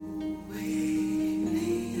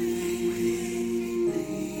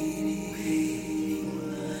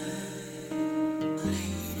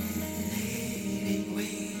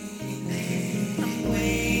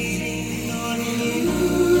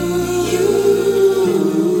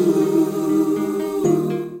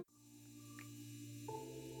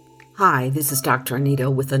Hi, this is Dr.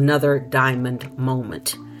 Anita with another Diamond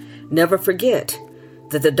Moment. Never forget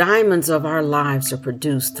that the diamonds of our lives are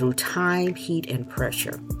produced through time, heat, and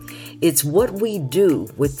pressure. It's what we do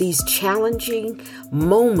with these challenging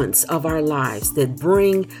moments of our lives that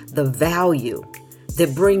bring the value,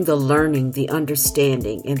 that bring the learning, the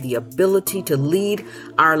understanding, and the ability to lead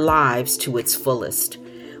our lives to its fullest.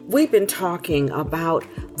 We've been talking about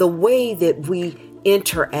the way that we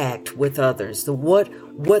interact with others,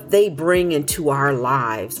 what they bring into our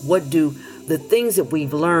lives. What do the things that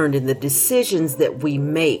we've learned and the decisions that we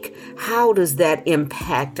make, how does that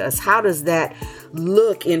impact us? How does that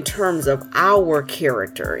look in terms of our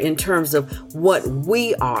character, in terms of what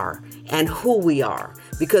we are and who we are?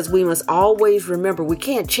 Because we must always remember we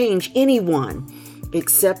can't change anyone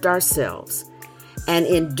except ourselves. And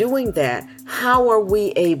in doing that, how are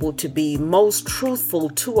we able to be most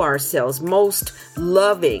truthful to ourselves, most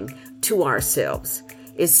loving to ourselves,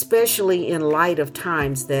 especially in light of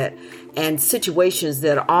times that and situations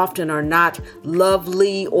that often are not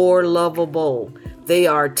lovely or lovable? They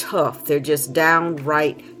are tough. They're just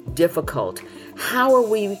downright difficult. How are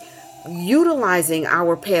we utilizing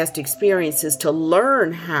our past experiences to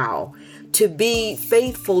learn how to be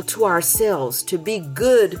faithful to ourselves, to be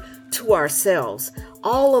good to ourselves?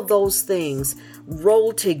 All of those things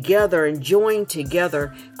roll together and join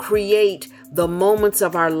together, create the moments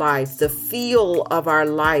of our life, the feel of our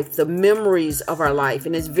life, the memories of our life.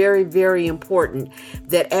 And it's very, very important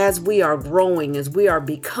that as we are growing, as we are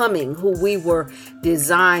becoming who we were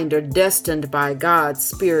designed or destined by God's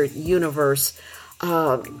Spirit, universe,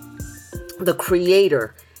 the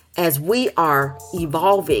Creator, as we are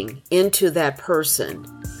evolving into that person,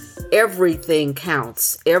 everything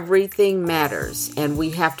counts, everything matters, and we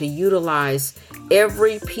have to utilize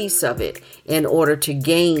every piece of it in order to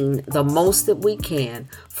gain the most that we can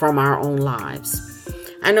from our own lives.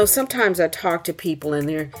 I know sometimes I talk to people and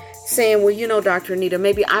they're saying, well, Dr. Anita,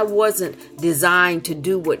 maybe I wasn't designed to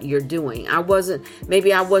do what you're doing.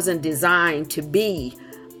 Maybe I wasn't designed to be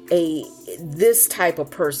this type of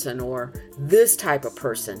person or this type of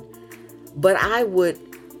person. But I would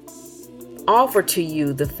offer to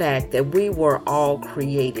you the fact that we were all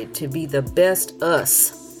created to be the best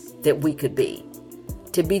us that we could be,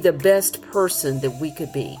 to be the best person that we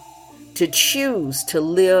could be, to choose to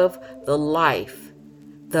live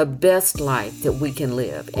the best life that we can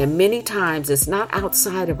live. And many times it's not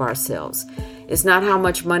outside of ourselves. It's not how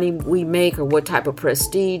much money we make or what type of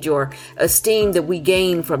prestige or esteem that we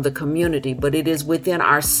gain from the community, but it is within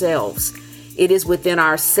ourselves. It is within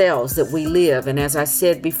ourselves that we live. And as I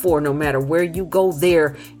said before, no matter where you go,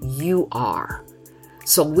 there you are.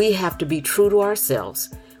 So we have to be true to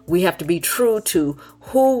ourselves. We have to be true to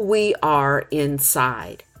who we are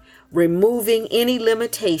inside, removing any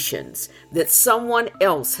limitations that someone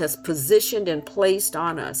else has positioned and placed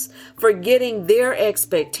on us, forgetting their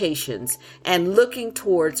expectations and looking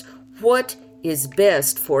towards what is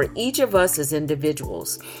best for each of us as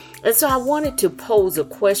individuals. And so I wanted to pose a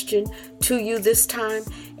question to you this time,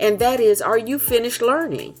 and that is, are you finished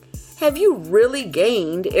learning? Have you really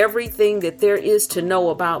gained everything that there is to know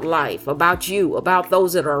about life, about you, about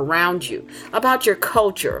those that are around you, about your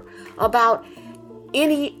culture, about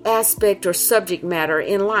any aspect or subject matter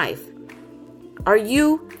in life? Are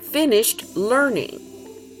you finished learning?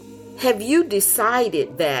 Have you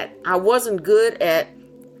decided that I wasn't good at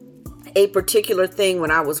a particular thing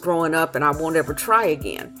when I was growing up and I won't ever try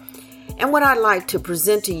again? And what I'd like to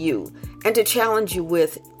present to you and to challenge you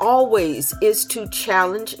with always is to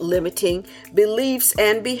challenge limiting beliefs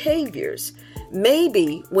and behaviors.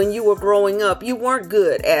 Maybe when you were growing up, you weren't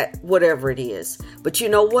good at whatever it is. But you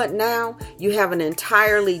know what? Now you have an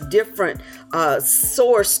entirely different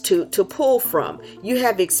source to pull from. You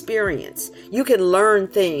have experience. You can learn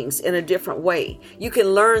things in a different way. You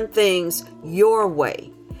can learn things your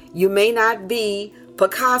way. You may not be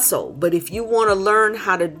Picasso, but if you want to learn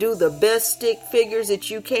how to do the best stick figures that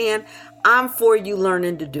you can, I'm for you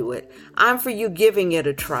learning to do it. I'm for you giving it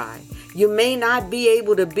a try. You may not be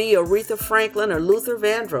able to be Aretha Franklin or Luther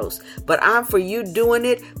Vandross, but I'm for you doing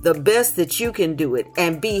it the best that you can do it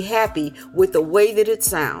and be happy with the way that it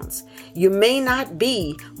sounds. You may not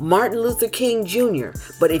be Martin Luther King Jr.,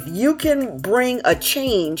 but if you can bring a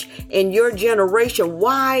change in your generation,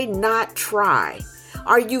 why not try?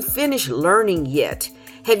 Are you finished learning yet?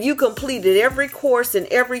 Have you completed every course and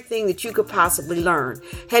everything that you could possibly learn?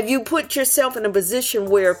 Have you put yourself in a position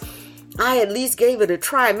where I at least gave it a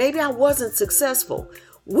try? Maybe I wasn't successful.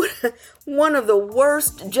 One of the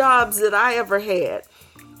worst jobs that I ever had.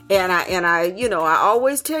 And I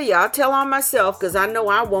always tell you, I'll tell on myself because I know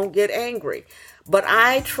I won't get angry. but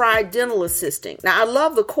I tried dental assisting. Now, I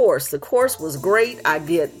love the course. The course was great. I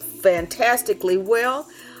did fantastically well.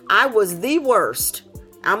 I was the worst.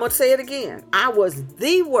 I'm going to say it again. I was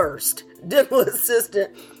the worst dental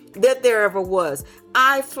assistant that there ever was.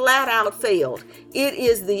 I flat out failed. It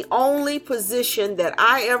is the only position that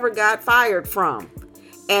I ever got fired from.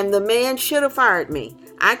 And the man should have fired me.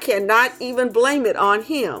 I cannot even blame it on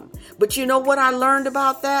him. But you know what I learned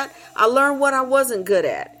about that? I learned what I wasn't good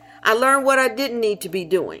at. I learned what I didn't need to be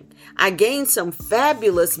doing. I gained some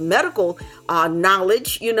fabulous medical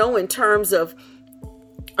knowledge, in terms of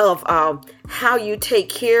how you take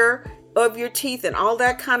care of your teeth and all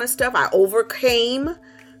that kind of stuff. I overcame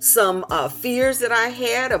some fears that I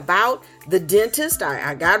had about the dentist.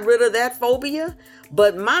 I got rid of that phobia.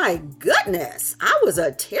 But my goodness, I was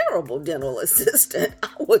a terrible dental assistant.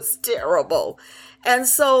 I was terrible. And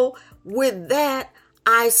so with that,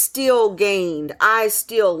 I still gained. I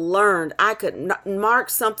still learned. I could mark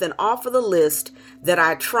something off of the list that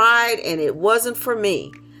I tried and it wasn't for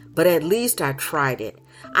me. But at least I tried it.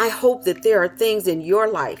 I hope that there are things in your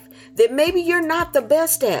life that maybe you're not the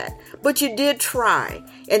best at, but you did try.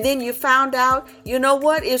 And then you found out, you know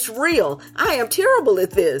what? It's real. I am terrible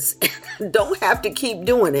at this. Don't have to keep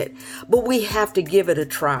doing it, but we have to give it a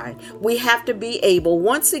try. We have to be able,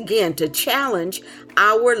 once again, to challenge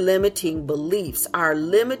our limiting beliefs, our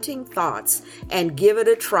limiting thoughts, and give it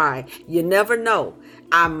a try. You never know.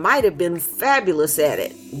 I might have been fabulous at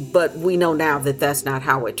it, but we know now that that's not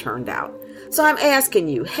how it turned out. So I'm asking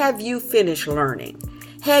you, have you finished learning?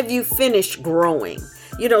 Have you finished growing?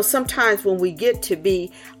 Sometimes when we get to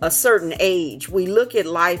be a certain age, we look at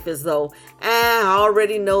life as though, I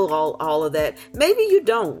already know all of that. Maybe you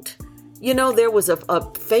don't. There was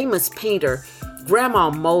a famous painter, Grandma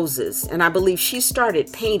Moses, and I believe she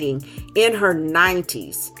started painting in her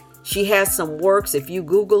 90s. She has some works. If you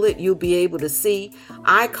Google it, you'll be able to see.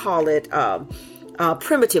 I call it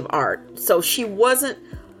primitive art. So she wasn't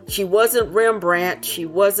Rembrandt. She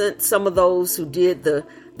wasn't some of those who did the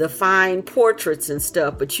fine portraits and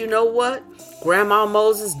stuff. But you know what? Grandma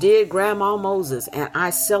Moses did Grandma Moses, and I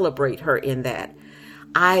celebrate her in that.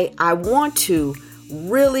 I want to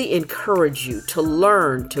really encourage you to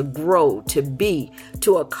learn, to grow, to be,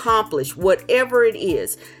 to accomplish whatever it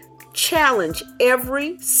is. Challenge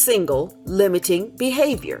every single limiting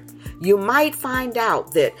behavior. You might find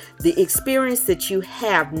out that the experience that you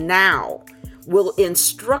have now will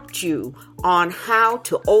instruct you on how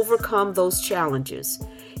to overcome those challenges.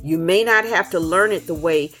 You may not have to learn it the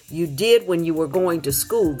way you did when you were going to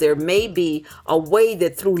school. There may be a way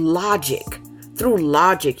that through logic,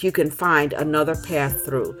 you can find another path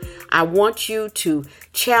through. I want you to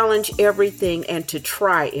challenge everything and to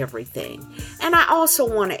try everything. And I also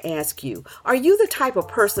want to ask you, are you the type of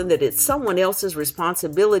person that it's someone else's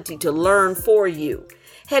responsibility to learn for you?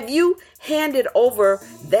 Have you handed over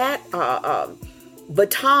that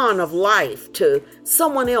baton of life to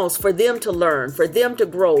someone else for them to learn, for them to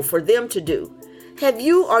grow, for them to do?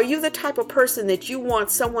 Are you the type of person that you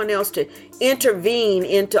want someone else to intervene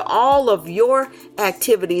into all of your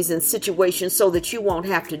activities and situations so that you won't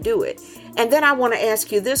have to do it? And then I want to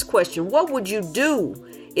ask you this question. What would you do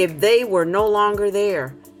if they were no longer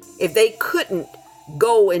there? If they couldn't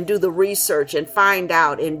go and do the research and find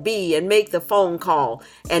out and make the phone call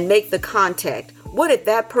and make the contact? What if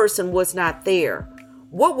that person was not there?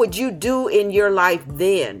 What would you do in your life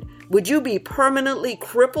then? Would you be permanently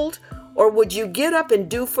crippled? Or would you get up and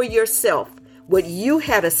do for yourself what you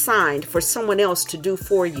had assigned for someone else to do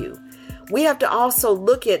for you? We have to also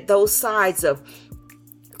look at those sides of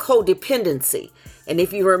codependency. And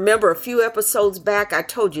if you remember a few episodes back, I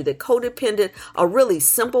told you that codependent, a really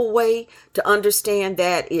simple way to understand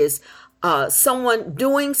that is someone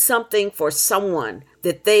doing something for someone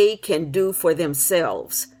that they can do for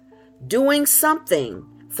themselves. Doing something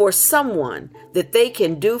for someone that they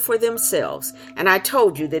can do for themselves. And I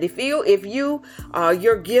told you that if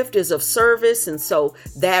your gift is of service, and so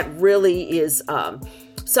that really is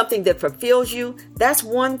something that fulfills you, that's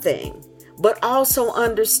one thing. But also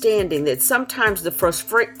understanding that sometimes the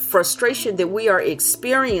frustration that we are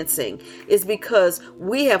experiencing is because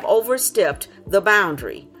we have overstepped the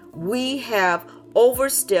boundary. We have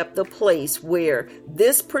overstepped the place where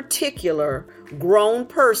this particular grown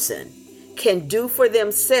person can do for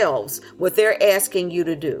themselves what they're asking you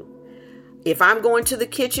to do. If I'm going to the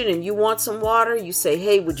kitchen and you want some water, you say,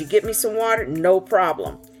 hey, would you get me some water? No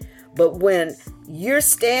problem. But when you're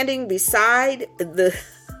standing beside the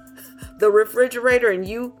refrigerator and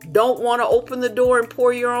you don't want to open the door and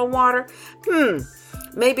pour your own water,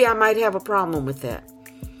 maybe I might have a problem with that.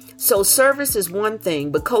 So service is one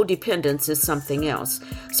thing, but codependence is something else.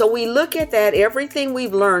 So we look at that, everything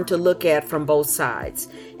we've learned to look at from both sides.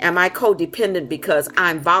 Am I codependent because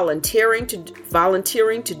I'm volunteering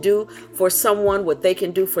to do for someone what they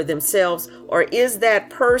can do for themselves? Or is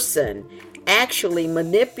that person actually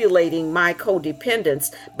manipulating my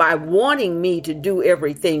codependence by wanting me to do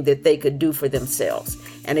everything that they could do for themselves?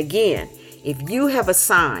 And again, if you have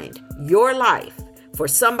assigned your life for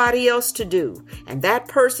somebody else to do, and that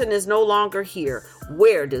person is no longer here,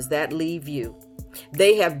 where does that leave you?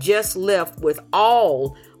 They have just left with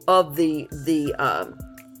all of the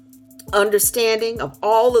understanding of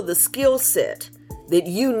all of the skill set that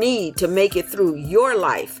you need to make it through your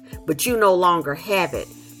life, but you no longer have it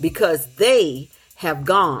because they have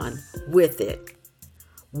gone with it.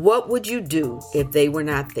 What would you do if they were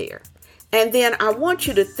not there? And then I want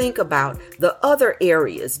you to think about the other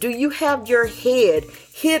areas. Do you have your head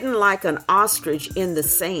hidden like an ostrich in the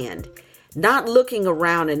sand, not looking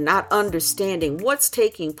around and not understanding what's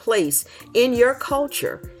taking place in your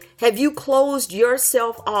culture? Have you closed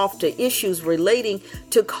yourself off to issues relating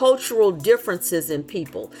to cultural differences in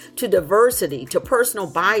people, to diversity, to personal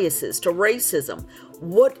biases, to racism?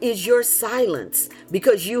 What is your silence?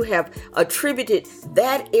 Because you have attributed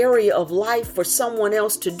that area of life for someone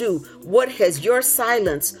else to do. What has your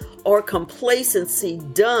silence or complacency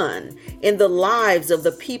done in the lives of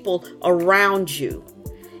the people around you?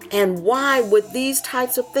 And why would these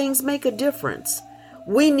types of things make a difference?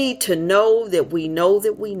 We need to know that we know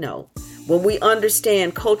that we know. When we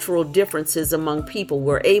understand cultural differences among people,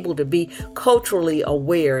 we're able to be culturally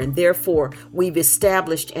aware, and therefore we've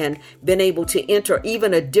established and been able to enter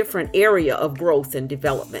even a different area of growth and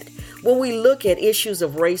development. When we look at issues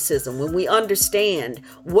of racism, when we understand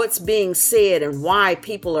what's being said and why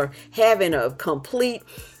people are having a complete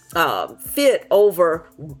fit over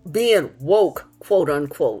being woke, quote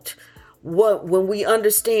unquote, when we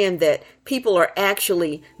understand that people are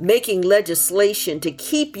actually making legislation to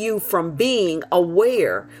keep you from being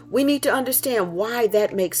aware, we need to understand why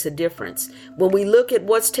that makes a difference. When we look at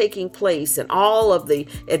what's taking place and all of the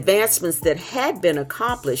advancements that had been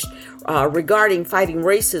accomplished regarding fighting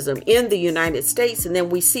racism in the United States, and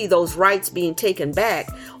then we see those rights being taken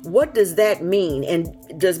back, what does that mean? And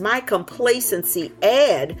does my complacency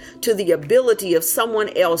add to the ability of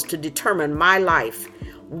someone else to determine my life?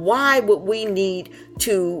 Why would we need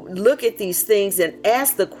to look at these things and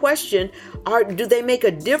ask the question, do they make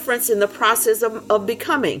a difference in the process of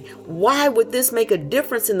becoming? Why would this make a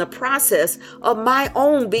difference in the process of my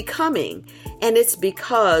own becoming? And it's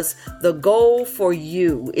because the goal for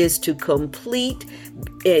you is to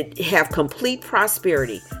have complete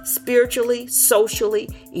prosperity, spiritually, socially,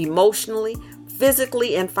 emotionally,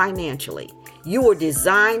 physically, and financially. You were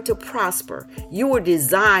designed to prosper. You were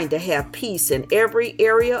designed to have peace in every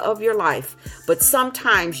area of your life. But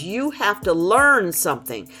sometimes you have to learn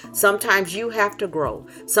something. Sometimes you have to grow.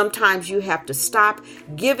 Sometimes you have to stop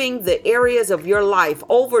giving the areas of your life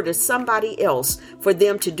over to somebody else for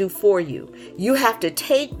them to do for you. You have to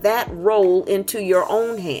take that role into your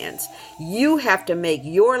own hands. You have to make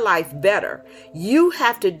your life better. You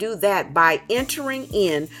have to do that by entering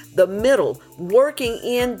in the middle, working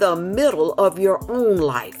in the middle of your own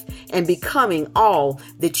life and becoming all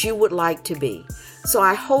that you would like to be. So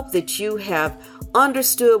I hope that you have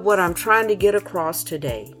understood what I'm trying to get across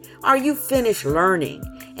today. Are you finished learning?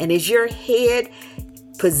 And is your head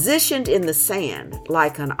positioned in the sand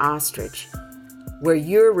like an ostrich, where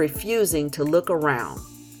you're refusing to look around?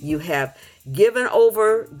 You have given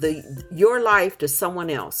over your life to someone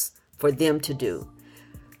else for them to do.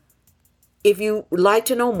 If you would like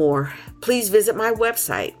to know more, please visit my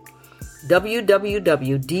website,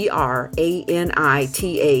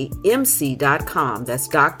 www.DrAnitaMC.com. That's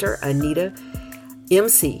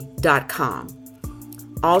DrAnitaMC.com.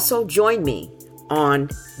 Also, join me on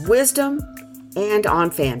Wisdom and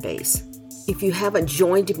on Fanbase. If you haven't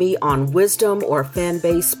joined me on Wisdom or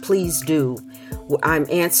Fanbase, please do. I'm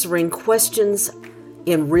answering questions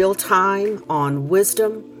in real time on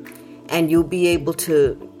Wisdom, and you'll be able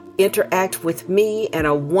to interact with me and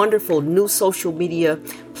a wonderful new social media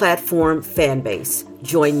platform, Fanbase.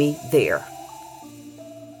 Join me there.